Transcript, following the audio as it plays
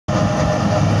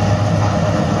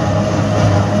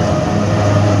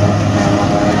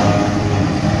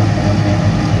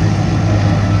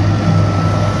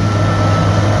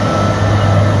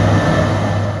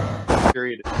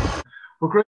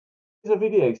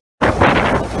88.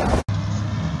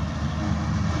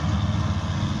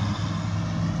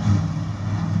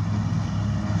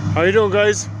 How you doing,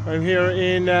 guys? I'm here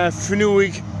in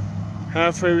Finuge,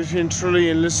 halfway between Tralee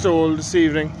and Listowel this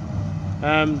evening.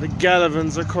 The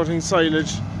Galvins are cutting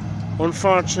silage.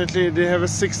 Unfortunately, they have a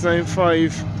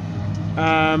 695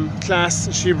 Claas.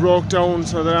 She broke down,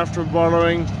 so they're after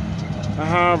borrowing a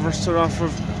harvester off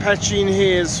of Patchin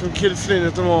Hayes from Kilflynn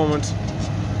at the moment.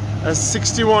 A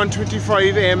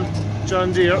 6125M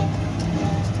John Deere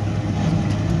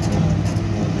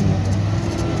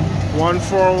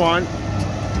 141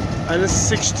 and a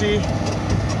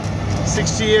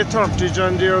 6830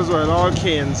 John Deere as well, all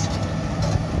Kanes.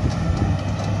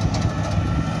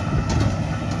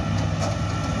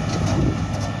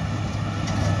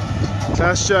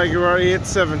 Claas Jaguar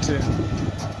 870.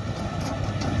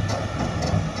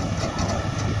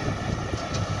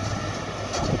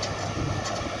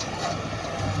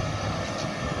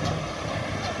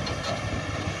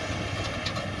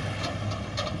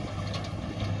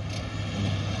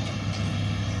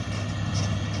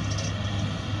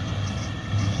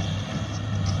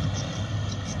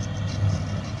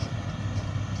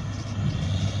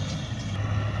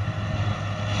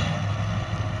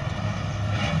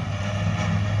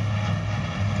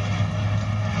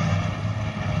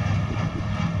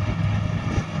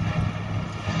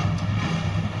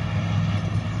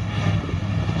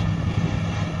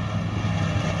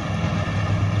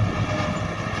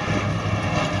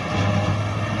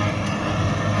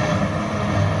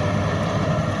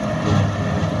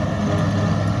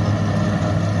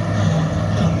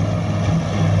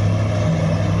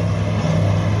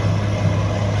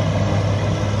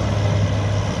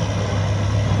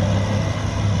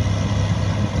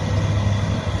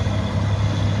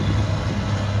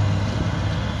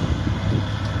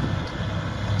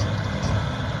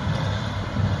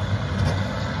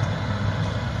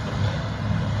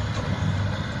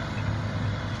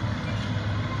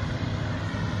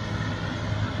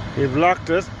 He blocked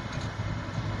it.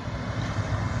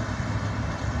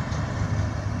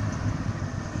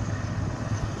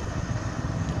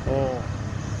 Oh.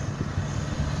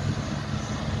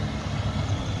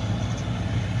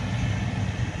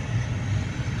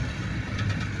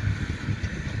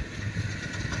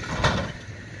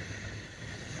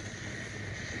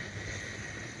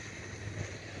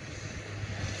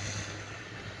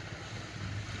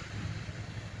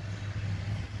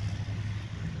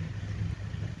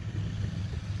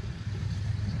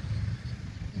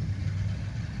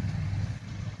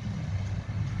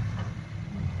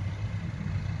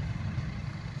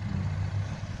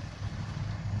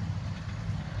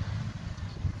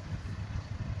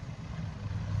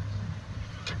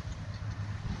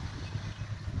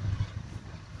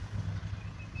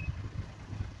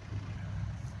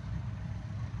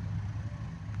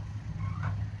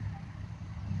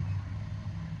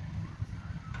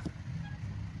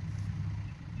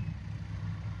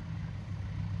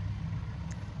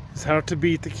 It's hard to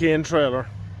beat the Kane trailer.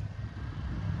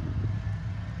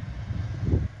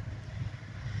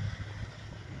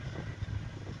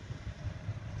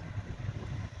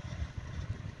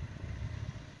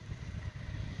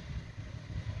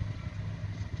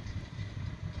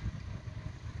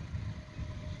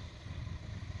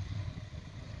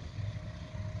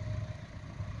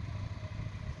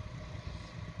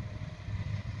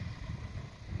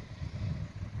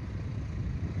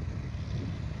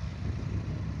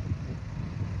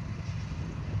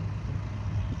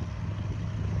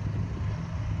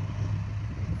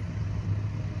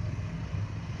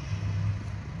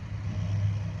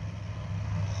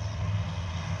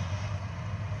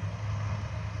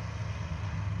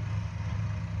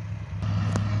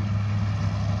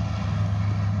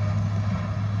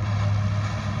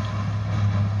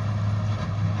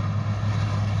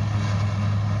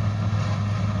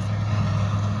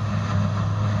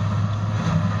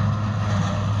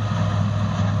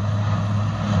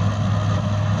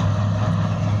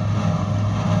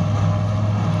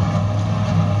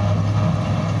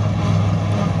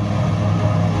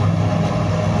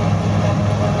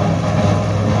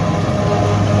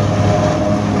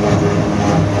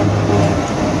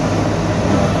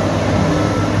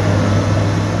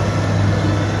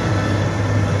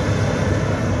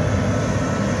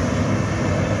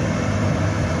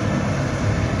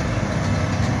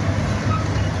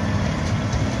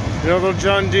 Another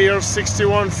John Deere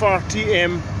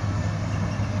 6140M.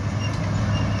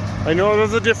 I know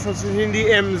there's a difference between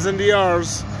the M's and the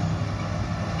R's.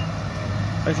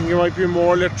 I think it might be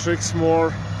more electrics,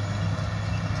 more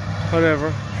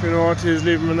whatever. If you know what it is,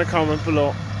 leave them in the comment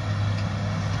below.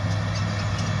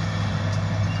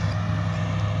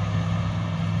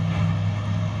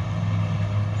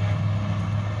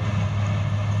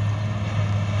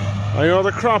 I know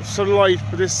the crops are light,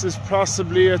 but this is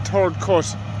possibly a third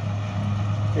cut.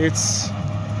 It's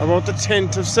about the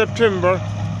 10th of September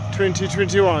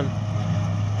 2021.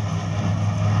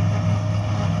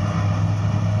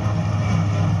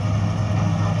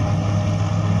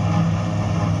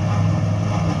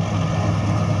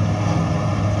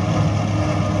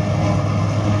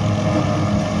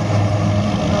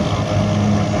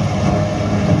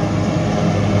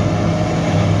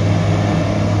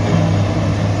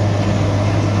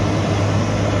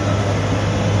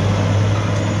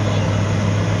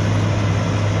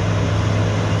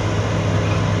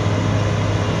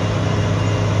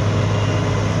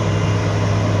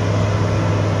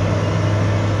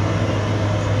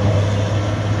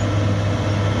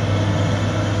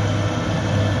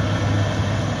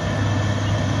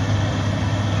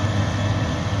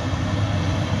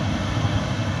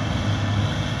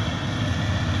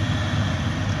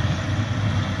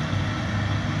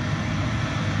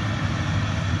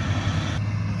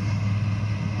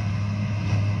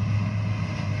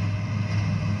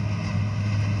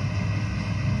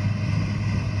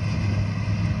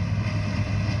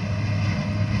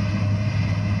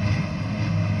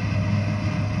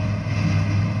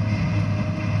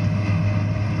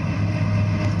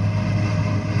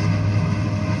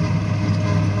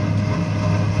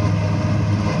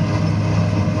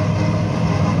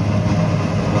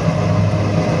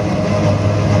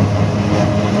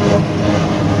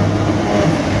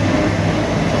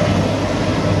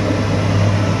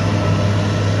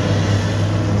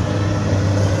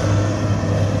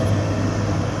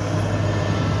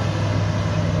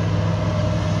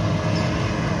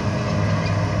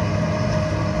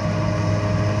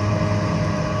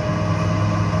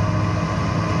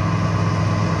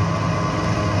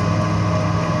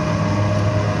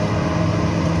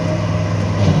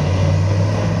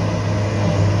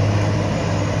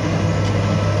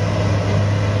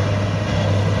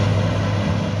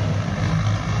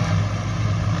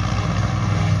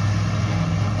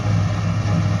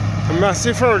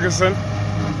 Massey Ferguson.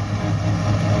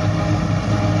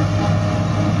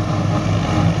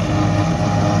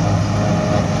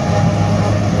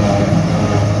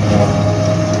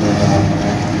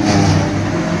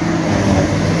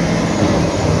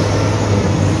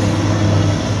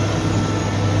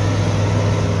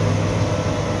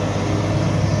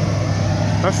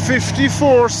 A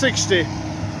 5460.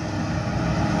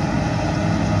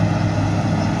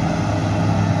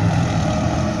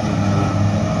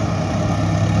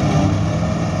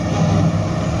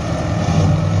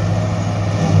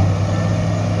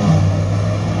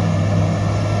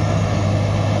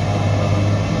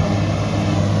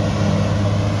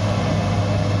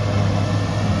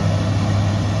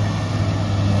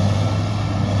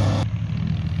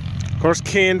 Of course,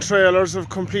 Kane trailers have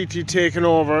completely taken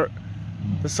over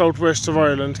the southwest of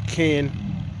Ireland. Kane.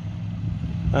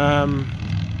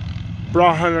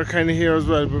 Bernhard are kind of here as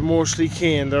well, but mostly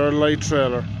Kane. They're a light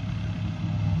trailer.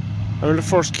 I mean, the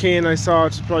first Kane I saw,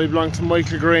 it probably belonged to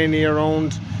Michael Graney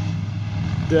around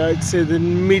I'd say the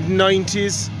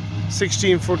mid-90s,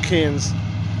 16-foot Kanes.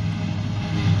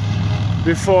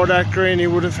 Before that, Graney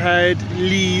would have had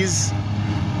Lees,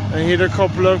 and he had a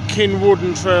couple of Kin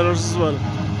wooden trailers as well.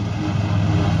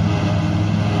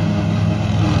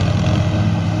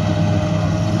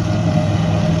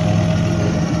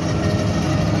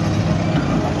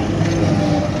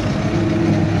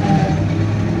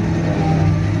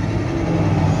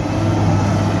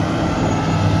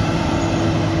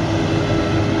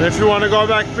 If you want to go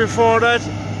back before that,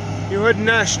 you had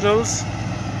Nationals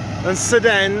and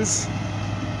sedans.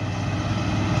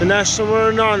 The National were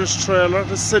an orange trailer,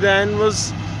 the sedan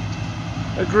was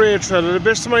a grey trailer. To the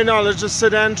best of my knowledge, the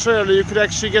sedan trailer, you could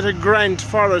actually get a grant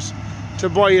for it to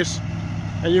buy it,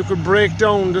 and you could break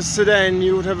down the sedan.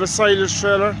 You would have a silage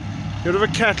trailer, you would have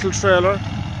a cattle trailer,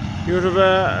 you would have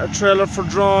a trailer for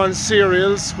drawing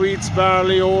cereals, wheats,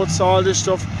 barley, oats, all this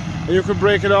stuff, and you could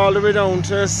break it all the way down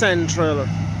to a sand trailer.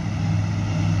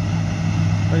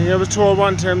 I think I was told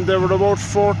one time they were about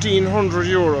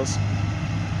 €1,400.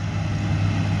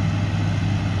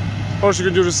 Of course, you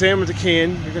can do the same with the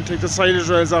Kane. You can take the silage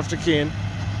rails off the Kane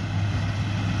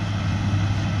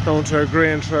down to a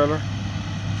grain trailer.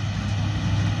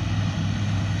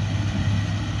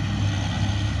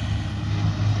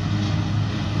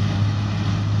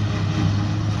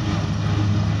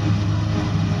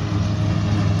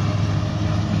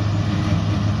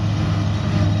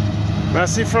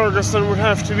 Massey Ferguson would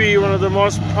have to be one of the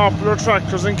most popular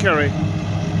tractors in Kerry.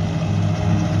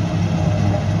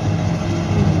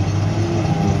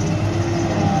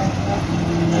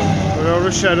 Without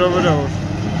a shadow of a doubt.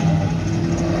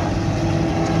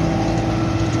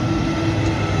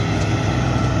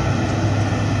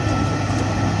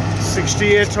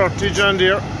 6830 John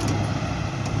Deere.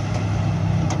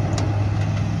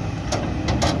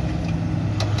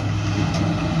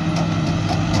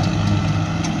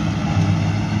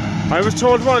 I was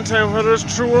told one time, whether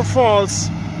it's true or false,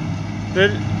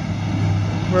 that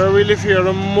where we live here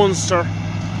in Munster,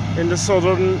 in the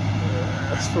southern,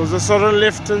 I suppose the southern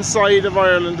left-hand side of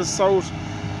Ireland, the south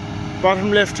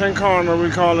bottom left-hand corner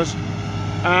we'll call it,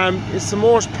 it's the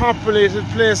most populated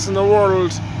place in the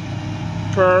world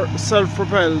for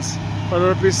self-propels,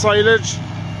 whether it be silage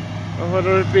or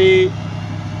whether it be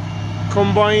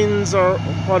combines or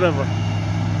whatever.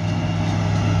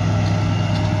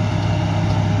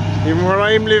 Even where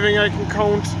I'm living, I can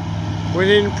count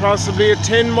within possibly a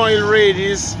 10-mile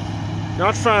radius,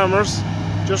 not farmers,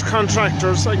 just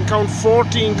contractors. I can count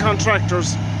 14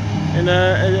 contractors in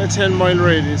a 10-mile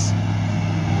radius.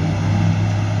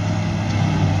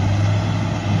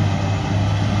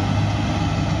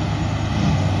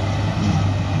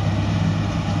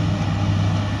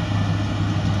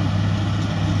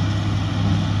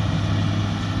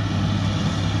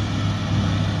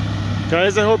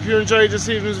 Guys, I hope you enjoyed this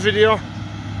evening's video.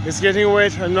 It's getting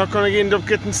wet. I'm not going to end up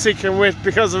getting sick and wet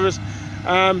because of it.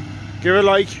 Give a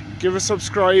like, give a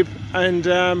subscribe, and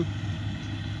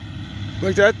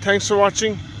like that. Thanks for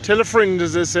watching. Tell a friend,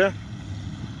 as they say.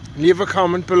 Leave a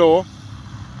comment below.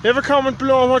 Leave a comment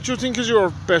below on what you think is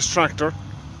your best tractor.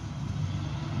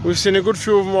 We've seen a good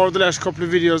few of them over the last couple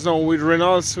of videos now. With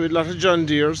Reynolds, with a lot of John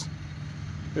Deeres,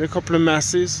 with a couple of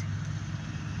Masseys,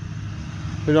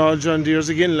 with all John Deeres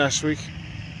again last week.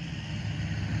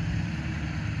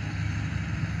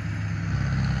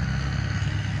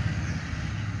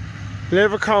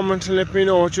 Leave a comment and let me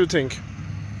know what you think.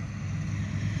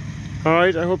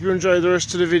 Alright, I hope you enjoy the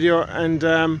rest of the video, and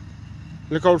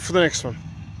look out for the next one.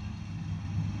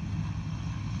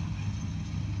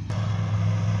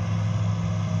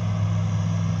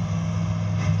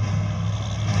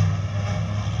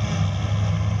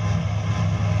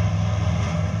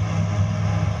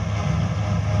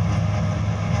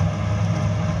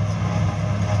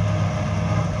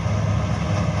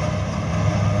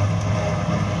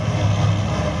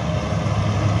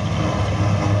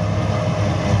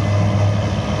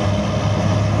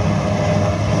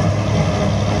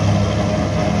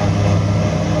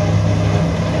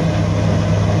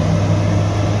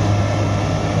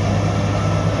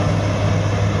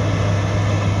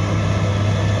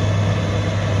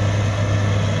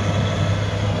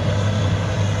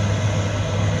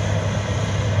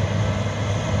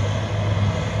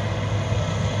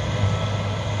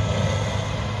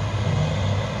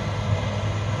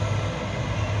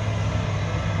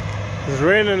 It's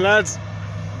raining, lads,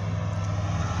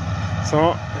 so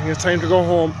I think it's time to go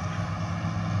home.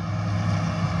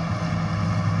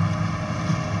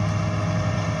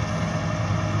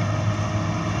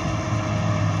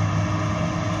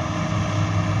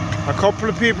 A couple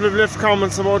of people have left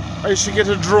comments about I should get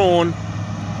a drone.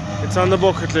 It's on the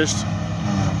bucket list.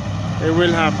 It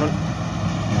will happen.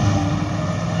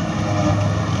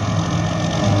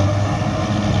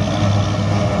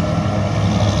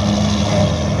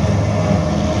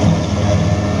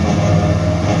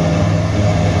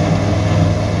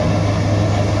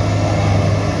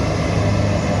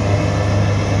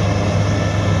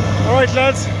 Alright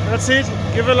lads, that's it.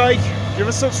 Give a like, give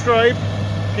a subscribe,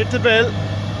 hit the bell.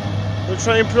 We'll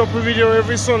try and put up a video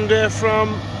every Sunday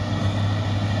from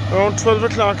around 12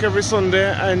 o'clock every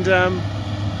Sunday, and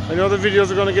I know the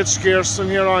videos are going to get scarce from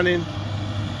here on in.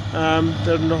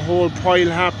 There's a whole pile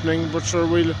happening, but sure,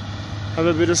 we'll have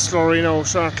a bit of slurry now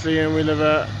shortly, and we'll have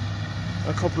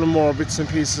a couple of more bits and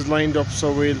pieces lined up,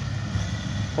 so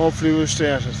hopefully we'll stay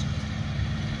at it.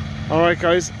 Alright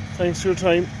guys, thanks for your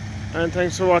time and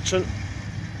thanks for watching.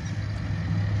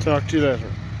 Talk to you later.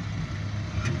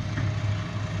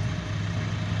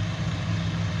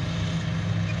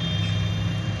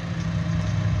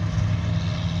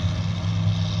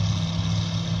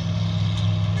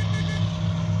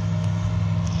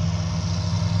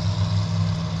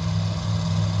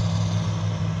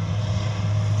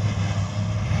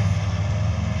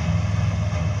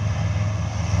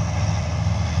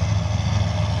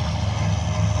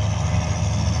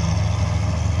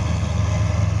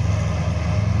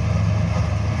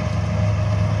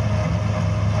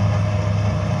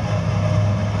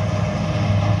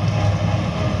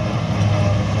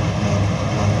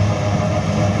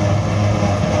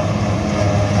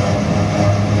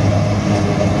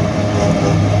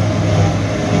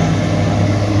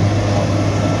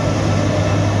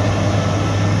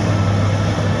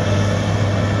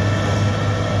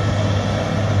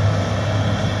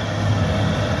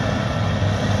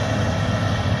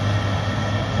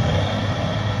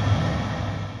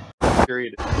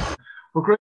 Agreed. We're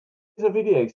creating a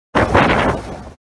video